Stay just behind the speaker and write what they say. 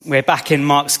We're back in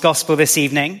Mark's Gospel this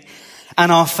evening,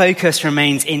 and our focus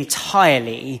remains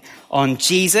entirely on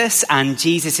Jesus and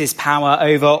Jesus' power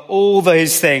over all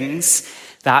those things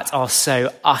that are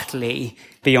so utterly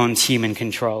beyond human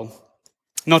control.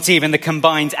 Not even the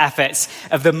combined efforts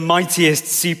of the mightiest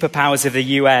superpowers of the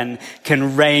UN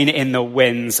can rein in the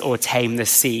winds or tame the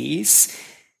seas.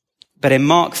 But in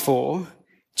Mark 4,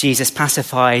 Jesus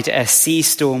pacified a sea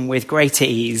storm with greater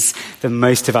ease than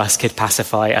most of us could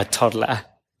pacify a toddler.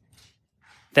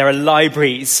 There are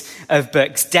libraries of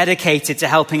books dedicated to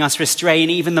helping us restrain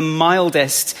even the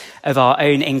mildest of our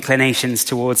own inclinations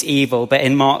towards evil. But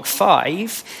in Mark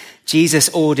 5, Jesus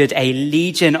ordered a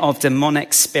legion of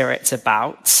demonic spirits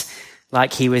about,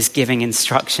 like he was giving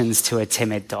instructions to a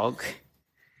timid dog.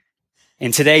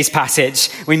 In today's passage,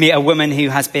 we meet a woman who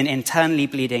has been internally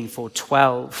bleeding for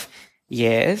 12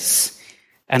 years,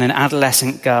 and an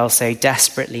adolescent girl so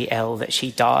desperately ill that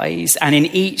she dies. And in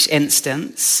each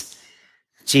instance,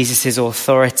 Jesus'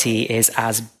 authority is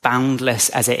as boundless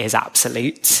as it is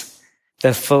absolute,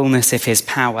 the fullness of his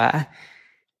power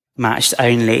matched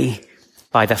only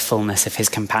by the fullness of his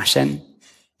compassion.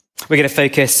 We're going to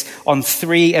focus on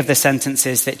 3 of the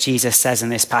sentences that Jesus says in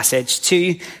this passage,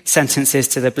 2 sentences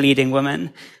to the bleeding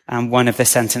woman, and 1 of the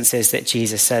sentences that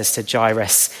Jesus says to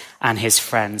Jairus and his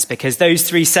friends, because those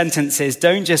 3 sentences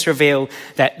don't just reveal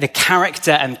that the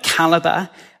character and caliber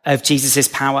of Jesus'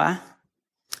 power,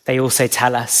 they also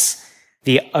tell us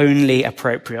the only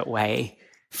appropriate way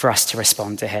for us to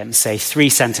respond to him. So 3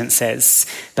 sentences,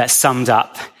 but summed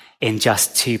up in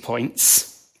just 2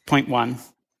 points. Point 1,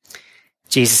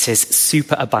 Jesus'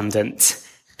 superabundant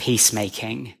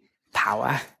peacemaking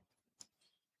power.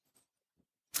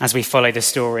 As we follow the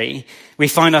story, we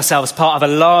find ourselves part of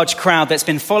a large crowd that's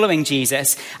been following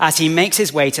Jesus as he makes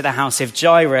his way to the house of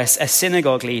Jairus, a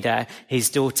synagogue leader whose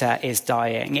daughter is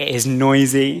dying. It is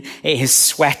noisy. It is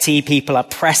sweaty. People are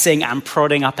pressing and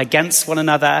prodding up against one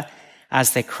another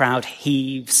as the crowd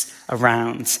heaves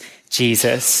around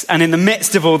Jesus. And in the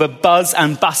midst of all the buzz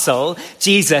and bustle,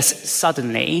 Jesus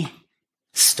suddenly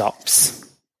stops.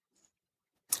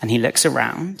 And he looks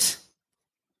around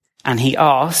and he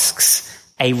asks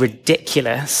a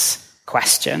ridiculous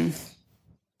question.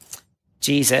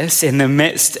 Jesus, in the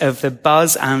midst of the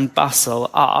buzz and bustle,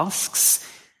 asks,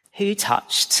 who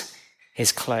touched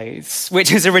his clothes?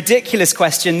 Which is a ridiculous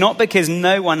question, not because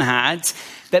no one had,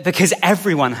 but because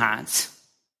everyone had.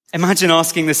 Imagine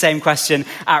asking the same question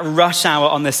at rush hour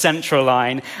on the Central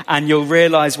Line, and you'll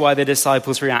realize why the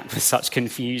disciples react with such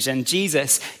confusion.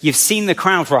 Jesus, you've seen the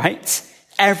crowd, right?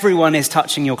 Everyone is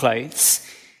touching your clothes.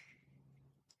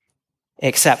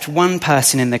 Except one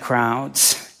person in the crowd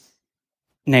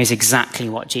knows exactly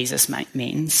what Jesus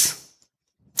means.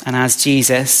 And as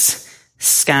Jesus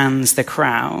scans the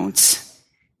crowd,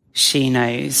 she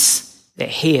knows that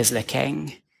he is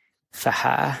looking for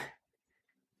her.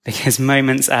 Because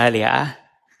moments earlier,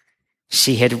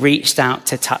 she had reached out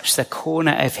to touch the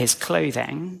corner of his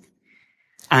clothing.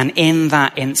 And in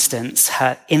that instant,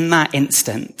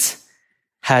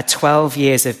 her 12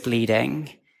 years of bleeding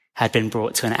had been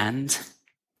brought to an end.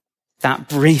 That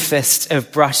briefest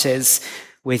of brushes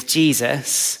with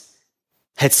Jesus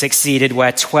had succeeded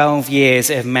where 12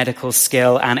 years of medical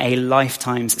skill and a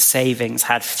lifetime's savings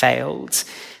had failed,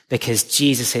 because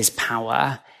Jesus'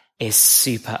 power is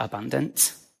super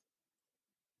abundant.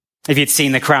 If you'd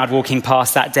seen the crowd walking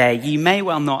past that day, you may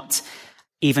well not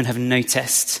even have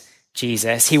noticed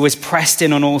Jesus. He was pressed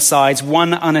in on all sides,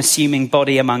 one unassuming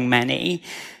body among many,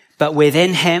 but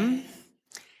within him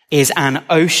is an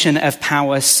ocean of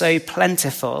power so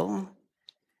plentiful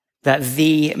that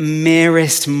the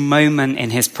merest moment in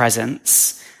his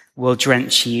presence will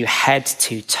drench you head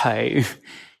to toe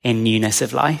in newness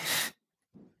of life.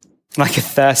 Like a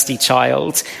thirsty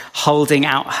child holding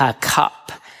out her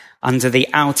cup under the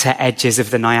outer edges of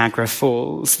the Niagara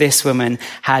Falls, this woman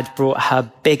had brought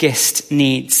her biggest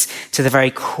needs to the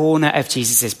very corner of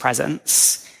Jesus'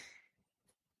 presence.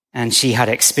 And she had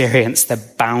experienced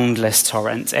the boundless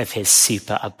torrent of his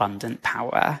superabundant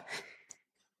power.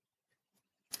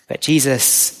 But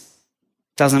Jesus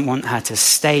doesn't want her to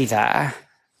stay there,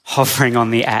 hovering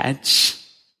on the edge.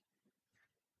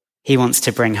 He wants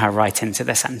to bring her right into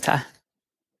the center.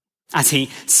 As he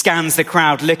scans the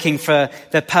crowd looking for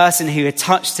the person who had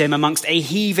touched him amongst a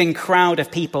heaving crowd of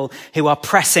people who are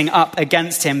pressing up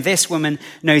against him, this woman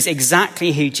knows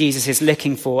exactly who Jesus is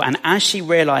looking for. And as she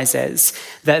realizes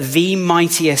that the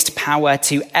mightiest power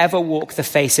to ever walk the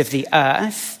face of the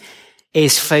earth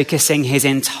is focusing his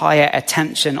entire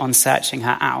attention on searching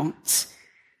her out,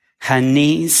 Her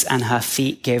knees and her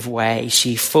feet give way.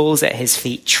 She falls at his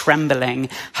feet, trembling,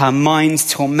 her mind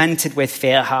tormented with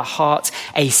fear, her heart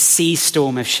a sea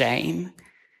storm of shame.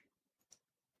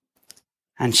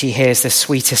 And she hears the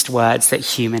sweetest words that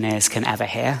human ears can ever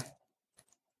hear.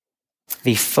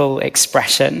 The full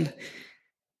expression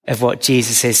of what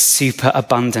Jesus'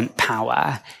 superabundant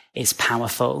power is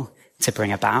powerful to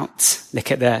bring about. Look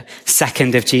at the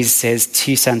second of Jesus'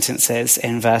 two sentences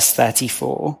in verse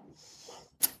 34.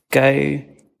 Go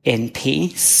in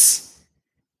peace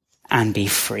and be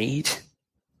freed.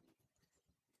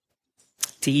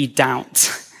 Do you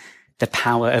doubt the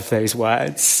power of those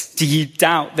words? Do you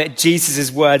doubt that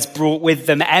Jesus' words brought with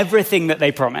them everything that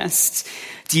they promised?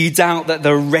 Do you doubt that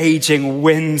the raging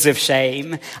winds of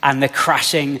shame and the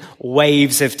crashing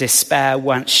waves of despair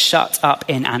weren't shut up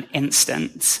in an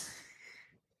instant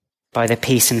by the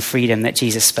peace and freedom that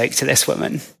Jesus spoke to this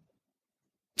woman?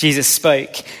 Jesus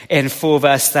spoke in 4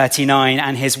 verse 39,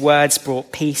 and his words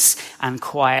brought peace and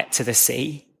quiet to the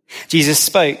sea. Jesus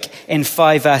spoke in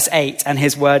 5 verse 8, and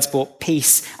his words brought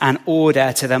peace and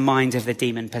order to the mind of the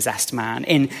demon-possessed man.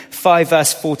 In 5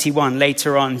 verse 41,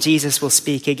 later on, Jesus will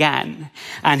speak again,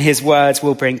 and his words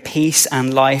will bring peace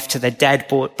and life to the dead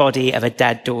body of a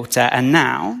dead daughter. And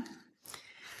now,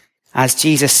 as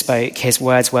Jesus spoke, his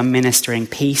words were ministering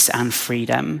peace and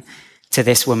freedom to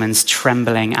this woman's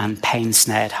trembling and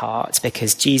pain-snared heart,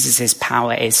 because Jesus'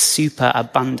 power is super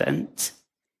abundant,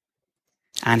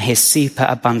 and his super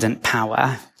abundant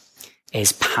power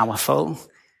is powerful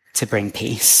to bring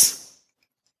peace.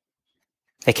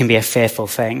 It can be a fearful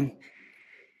thing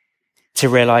to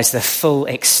realize the full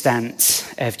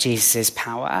extent of Jesus'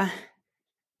 power.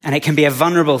 And it can be a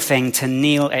vulnerable thing to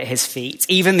kneel at his feet.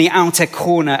 Even the outer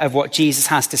corner of what Jesus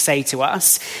has to say to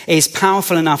us is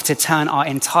powerful enough to turn our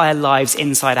entire lives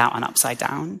inside out and upside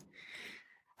down.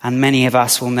 And many of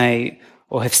us will know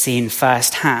or have seen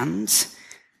firsthand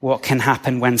what can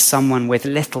happen when someone with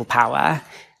little power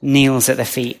kneels at the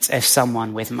feet of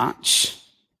someone with much.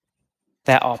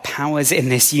 There are powers in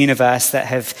this universe that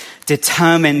have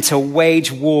determined to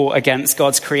wage war against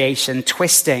God's creation,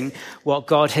 twisting what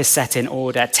God has set in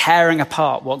order, tearing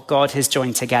apart what God has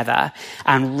joined together,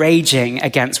 and raging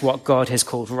against what God has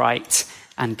called right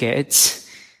and good.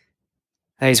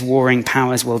 Those warring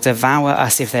powers will devour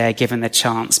us if they are given the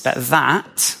chance, but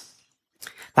that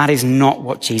is not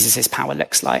what Jesus' power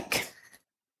looks like.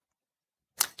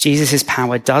 Jesus'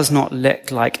 power does not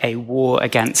look like a war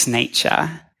against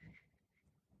nature.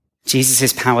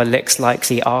 Jesus' power looks like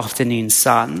the afternoon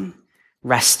sun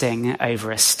resting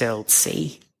over a stilled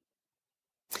sea.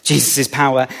 Jesus'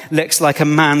 power looks like a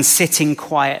man sitting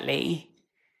quietly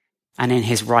and in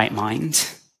his right mind.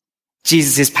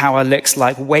 Jesus' power looks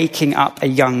like waking up a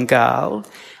young girl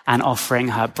and offering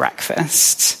her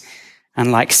breakfast,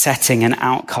 and like setting an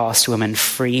outcast woman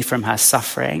free from her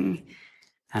suffering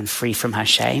and free from her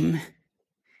shame.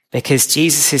 Because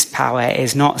Jesus' power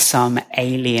is not some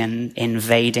alien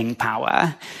invading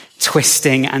power,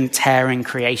 twisting and tearing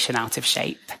creation out of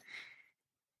shape.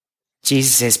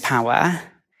 Jesus' power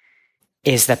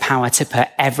is the power to put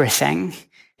everything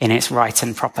in its right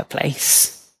and proper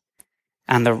place.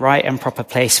 And the right and proper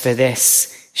place for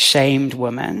this shamed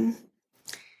woman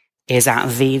is at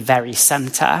the very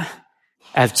center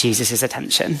of Jesus'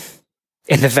 attention,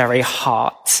 in the very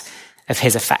heart of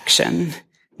his affection,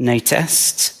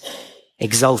 noticed,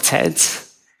 exalted,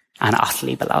 and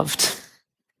utterly beloved.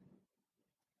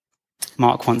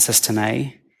 Mark wants us to know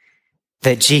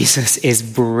that Jesus is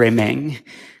brimming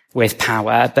with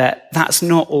power, but that's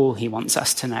not all he wants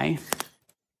us to know.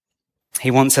 He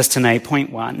wants us to know,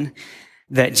 point 1,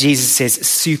 that Jesus'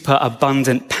 super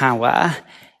abundant power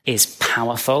is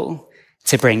powerful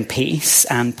to bring peace.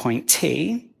 And point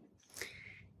 2,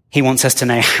 he wants us to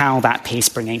know how that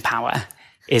peace-bringing power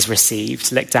is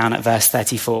received. Look down at verse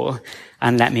 34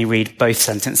 and let me read both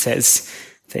sentences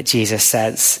that Jesus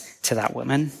says to that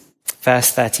woman.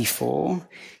 Verse 34,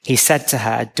 he said to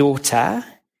her, "Daughter,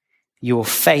 your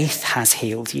faith has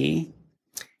healed you.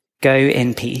 Go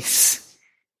in peace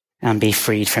and be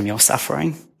freed from your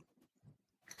suffering."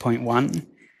 Point 1,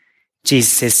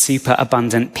 Jesus' super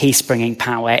abundant peace-bringing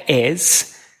power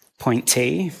is, point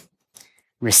 2,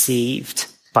 received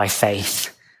by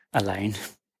faith alone.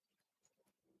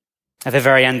 At the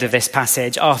very end of this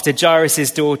passage, after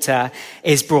Jairus' daughter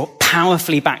is brought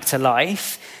powerfully back to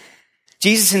life,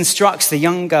 Jesus instructs the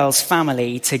young girl's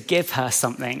family to give her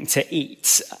something to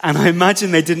eat. And I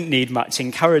imagine they didn't need much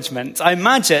encouragement. I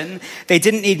imagine they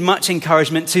didn't need much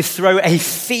encouragement to throw a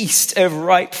feast of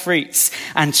ripe fruits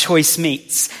and choice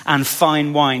meats and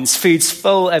fine wines, foods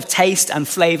full of taste and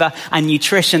flavor and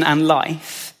nutrition and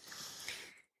life.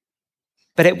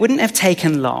 But it wouldn't have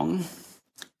taken long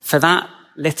for that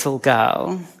little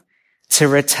girl to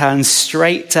return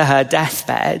straight to her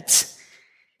deathbed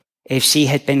if she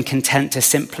had been content to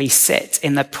simply sit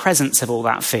in the presence of all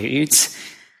that food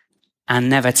and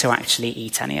never to actually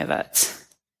eat any of it.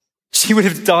 She would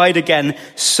have died again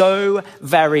so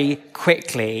very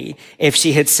quickly if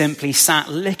she had simply sat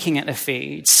looking at the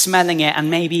food, smelling it, and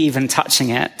maybe even touching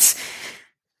it,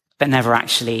 but never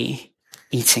actually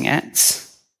eating it.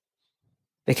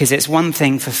 Because it's one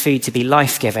thing for food to be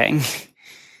life-giving,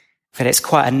 but it's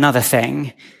quite another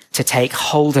thing to take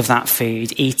hold of that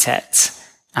food, eat it,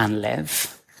 and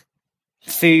live.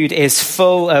 Food is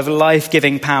full of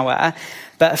life-giving power,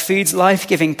 but food's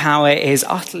life-giving power is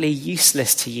utterly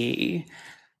useless to you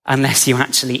unless you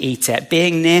actually eat it.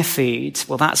 Being near food,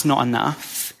 well, that's not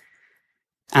enough.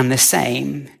 And the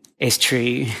same is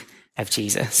true of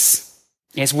Jesus.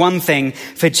 It's one thing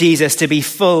for Jesus to be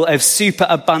full of super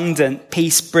abundant,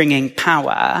 peace-bringing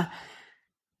power,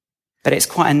 but it's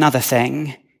quite another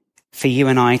thing for you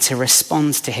and I to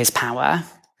respond to his power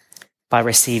by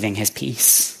receiving his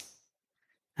peace.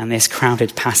 And this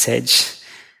crowded passage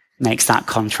makes that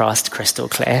contrast crystal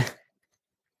clear.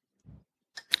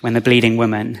 When the bleeding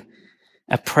woman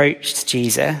approached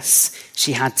Jesus,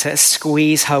 she had to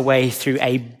squeeze her way through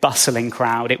a bustling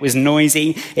crowd. It was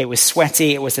noisy, it was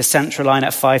sweaty, it was the central line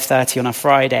at 5:30 on a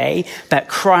Friday, but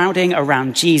crowding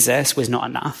around Jesus was not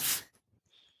enough.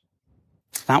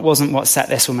 That wasn't what set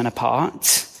this woman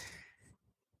apart,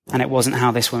 and it wasn't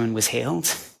how this woman was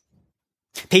healed.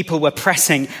 People were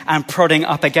pressing and prodding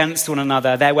up against one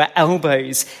another. There were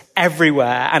elbows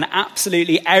everywhere, and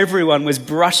absolutely everyone was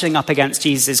brushing up against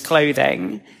Jesus'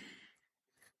 clothing.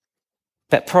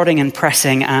 But prodding and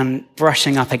pressing and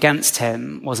brushing up against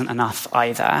him wasn't enough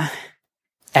either.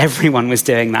 Everyone was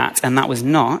doing that, and that was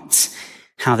not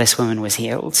how this woman was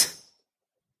healed.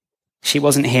 She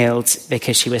wasn't healed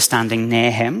because she was standing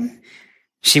near him.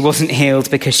 She wasn't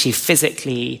healed because she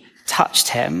physically touched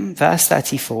him. Verse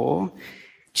 34,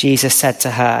 Jesus said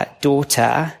to her,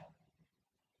 "Daughter,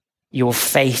 your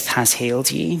faith has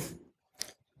healed you.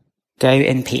 Go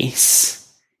in peace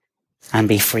and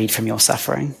be freed from your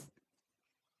suffering."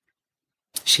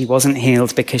 She wasn't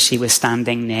healed because she was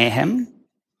standing near him.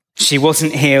 She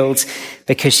wasn't healed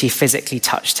because she physically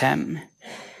touched him.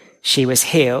 She was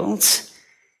healed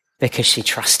because she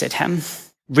trusted him,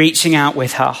 reaching out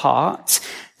with her heart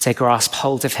to grasp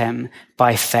hold of him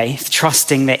by faith,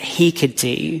 trusting that he could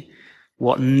do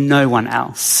what no one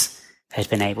else had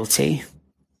been able to.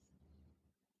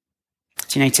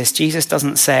 Do you notice Jesus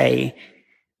doesn't say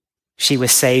she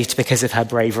was saved because of her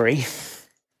bravery?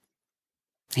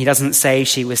 He doesn't say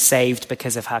she was saved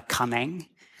because of her cunning.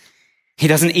 He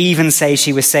doesn't even say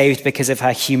she was saved because of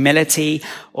her humility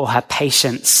or her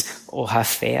patience or her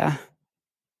fear.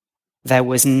 There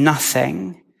was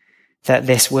nothing that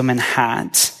this woman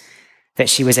had that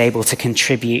she was able to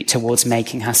contribute towards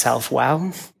making herself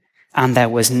well. And there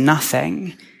was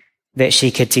nothing that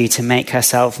she could do to make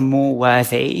herself more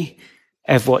worthy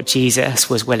of what Jesus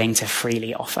was willing to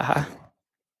freely offer her.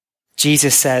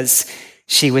 Jesus says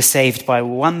she was saved by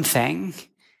one thing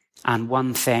and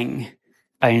one thing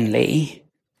only: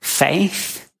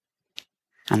 faith,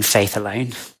 and faith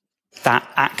alone. That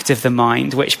act of the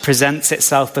mind which presents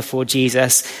itself before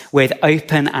Jesus with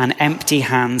open and empty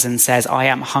hands and says, "I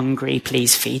am hungry,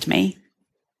 please feed me.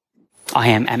 I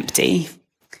am empty,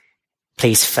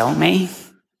 please fill me.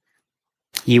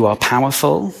 You are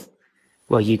powerful,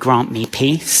 will you grant me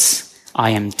peace?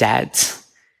 I am dead,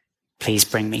 please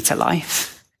bring me to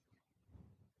life."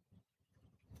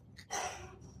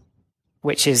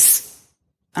 Which is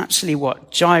actually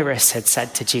what Jairus had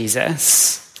said to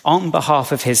Jesus on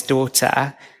behalf of his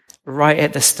daughter right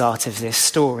at the start of this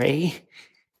story.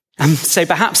 And so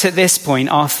perhaps at this point,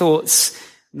 our thoughts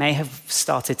may have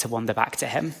started to wander back to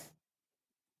him.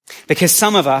 Because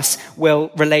some of us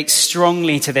will relate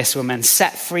strongly to this woman,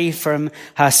 set free from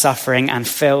her suffering and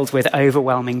filled with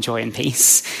overwhelming joy and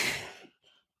peace.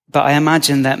 But I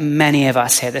imagine that many of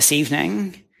us here this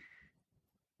evening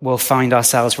will find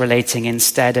ourselves relating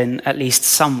instead in at least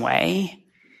some way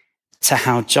to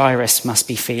how Jairus must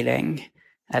be feeling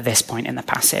at this point in the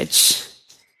passage.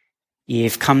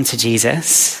 You've come to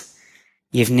Jesus,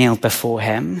 you've kneeled before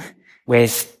him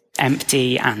with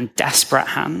empty and desperate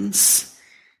hands,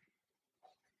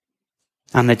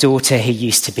 and the daughter who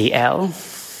used to be ill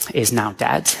is now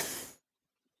dead.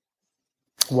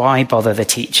 Why bother the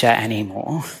teacher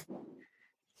anymore?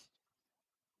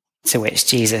 To which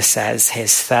Jesus says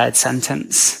his third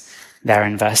sentence there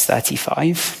in verse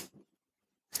 35.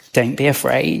 Don't be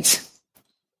afraid,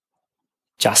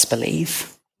 just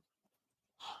believe.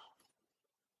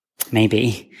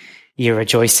 Maybe you're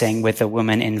rejoicing with the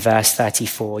woman in verse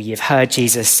 34. You've heard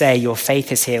Jesus say, your faith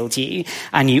has healed you,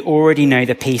 and you already know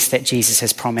the peace that Jesus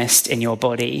has promised in your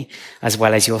body as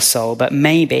well as your soul. But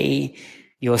maybe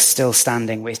you're still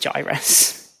standing with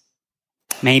Jairus.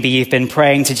 Maybe you've been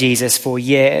praying to Jesus for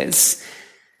years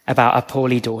about a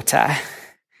poorly daughter,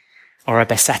 or a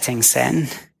besetting sin,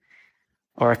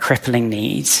 or a crippling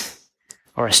need,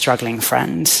 or a struggling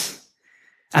friend.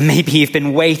 And maybe you've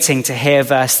been waiting to hear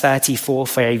verse 34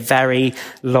 for a very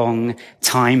long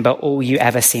time, but all you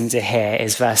ever seem to hear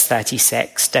is verse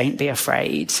 36. Don't be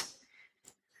afraid.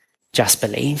 Just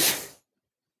believe.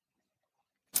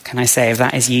 Can I say, if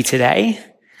that is you today,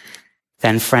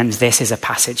 then friends, this is a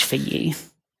passage for you.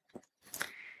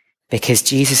 Because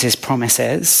Jesus'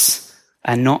 promises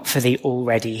are not for the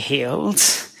already healed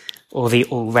or the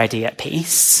already at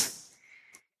peace.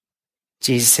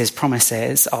 Jesus'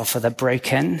 promises are for the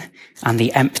broken and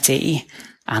the empty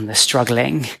and the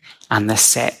struggling and the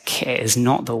sick. It is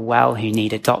not the well who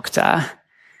need a doctor,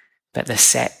 but the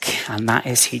sick. And that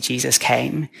is who Jesus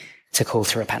came to call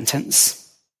to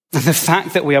repentance. And the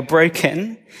fact that we are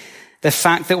broken, the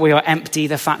fact that we are empty,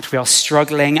 the fact we are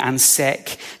struggling and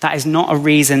sick, that is not a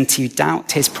reason to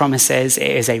doubt his promises.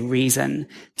 It is a reason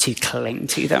to cling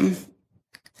to them.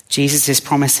 Jesus'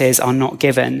 promises are not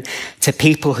given to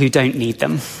people who don't need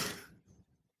them,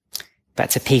 but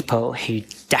to people who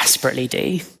desperately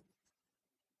do.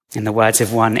 In the words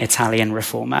of one Italian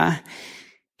reformer,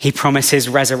 he promises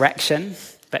resurrection,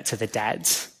 but to the dead.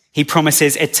 He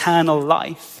promises eternal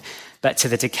life, but to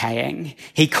the decaying.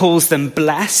 He calls them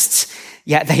blessed,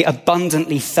 yet they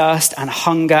abundantly thirst and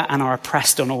hunger and are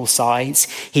oppressed on all sides.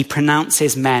 He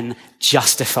pronounces men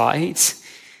justified,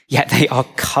 yet they are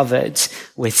covered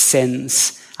with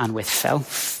sins and with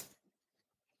filth.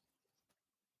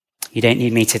 You don't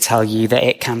need me to tell you that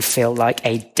it can feel like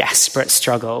a desperate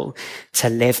struggle to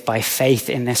live by faith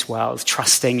in this world,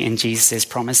 trusting in Jesus'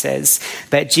 promises.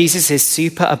 But Jesus'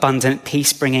 superabundant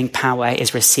peace-bringing power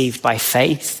is received by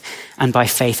faith and by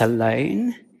faith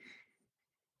alone.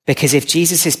 Because if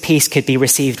Jesus' peace could be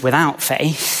received without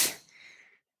faith,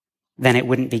 then it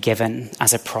wouldn't be given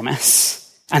as a promise.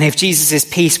 And if Jesus'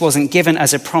 peace wasn't given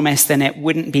as a promise, then it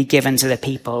wouldn't be given to the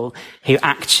people who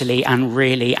actually and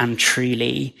really and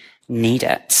truly need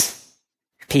it.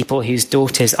 People whose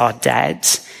daughters are dead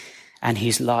and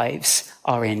whose lives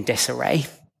are in disarray.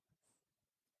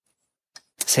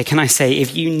 So can I say,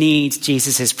 if you need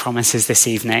Jesus' promises this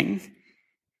evening,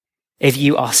 if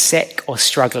you are sick or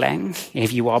struggling,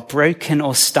 if you are broken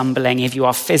or stumbling, if you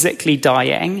are physically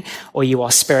dying or you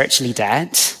are spiritually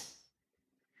dead,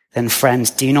 then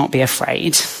friends, do not be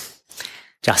afraid.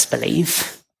 Just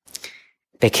believe.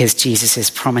 Because Jesus'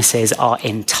 promises are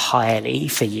entirely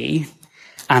for you,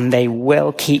 and they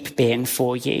will keep being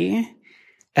for you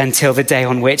until the day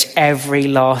on which every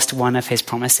last one of his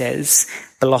promises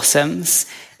blossoms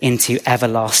into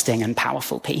everlasting and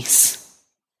powerful peace.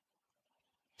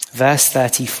 Verse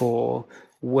 34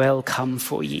 will come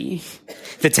for you.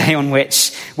 The day on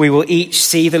which we will each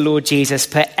see the Lord Jesus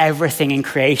put everything in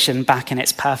creation back in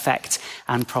its perfect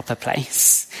and proper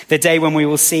place. The day when we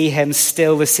will see him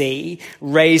still the sea,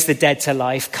 raise the dead to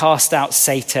life, cast out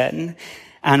Satan,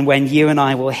 and when you and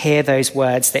I will hear those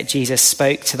words that Jesus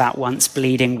spoke to that once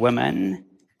bleeding woman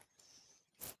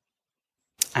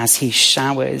as he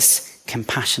showers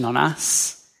compassion on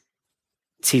us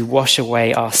to wash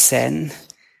away our sin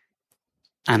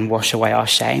and wash away our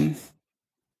shame.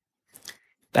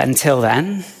 But until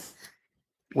then,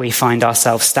 we find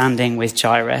ourselves standing with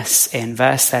Jairus in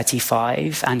verse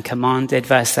 35 and commanded,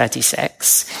 verse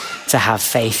 36, to have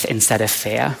faith instead of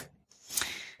fear.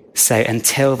 So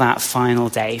until that final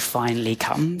day finally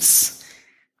comes,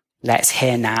 let's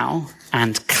hear now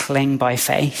and cling by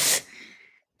faith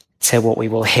to what we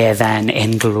will hear then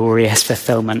in glorious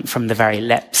fulfillment from the very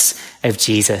lips of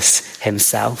Jesus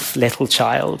himself. Little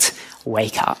child,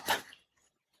 wake up.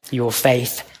 Your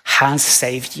faith has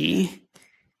saved you.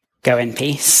 Go in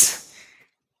peace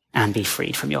and be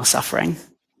freed from your suffering.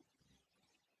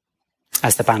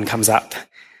 As the band comes up,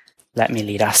 let me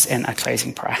lead us in a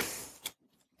closing prayer.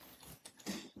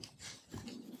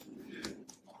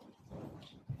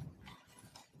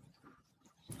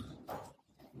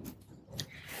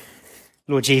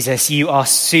 Lord Jesus, you are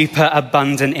super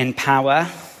abundant in power,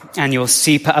 and your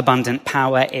super abundant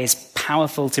power is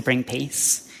powerful to bring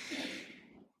peace.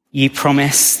 You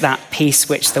promise that peace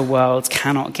which the world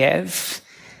cannot give,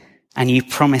 and you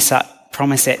promise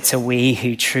it to we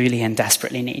who truly and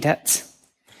desperately need it.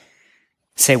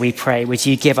 So we pray, would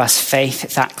you give us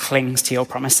faith that clings to your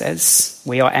promises?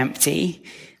 We are empty.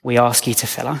 We ask you to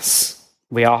fill us.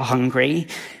 We are hungry.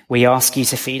 We ask you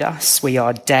to feed us. We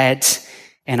are dead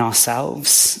in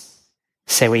ourselves.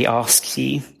 So we ask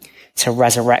you to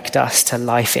resurrect us to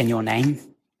life in your name.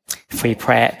 If we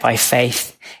pray it by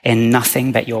faith in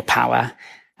nothing but your power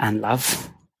and love.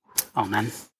 Amen.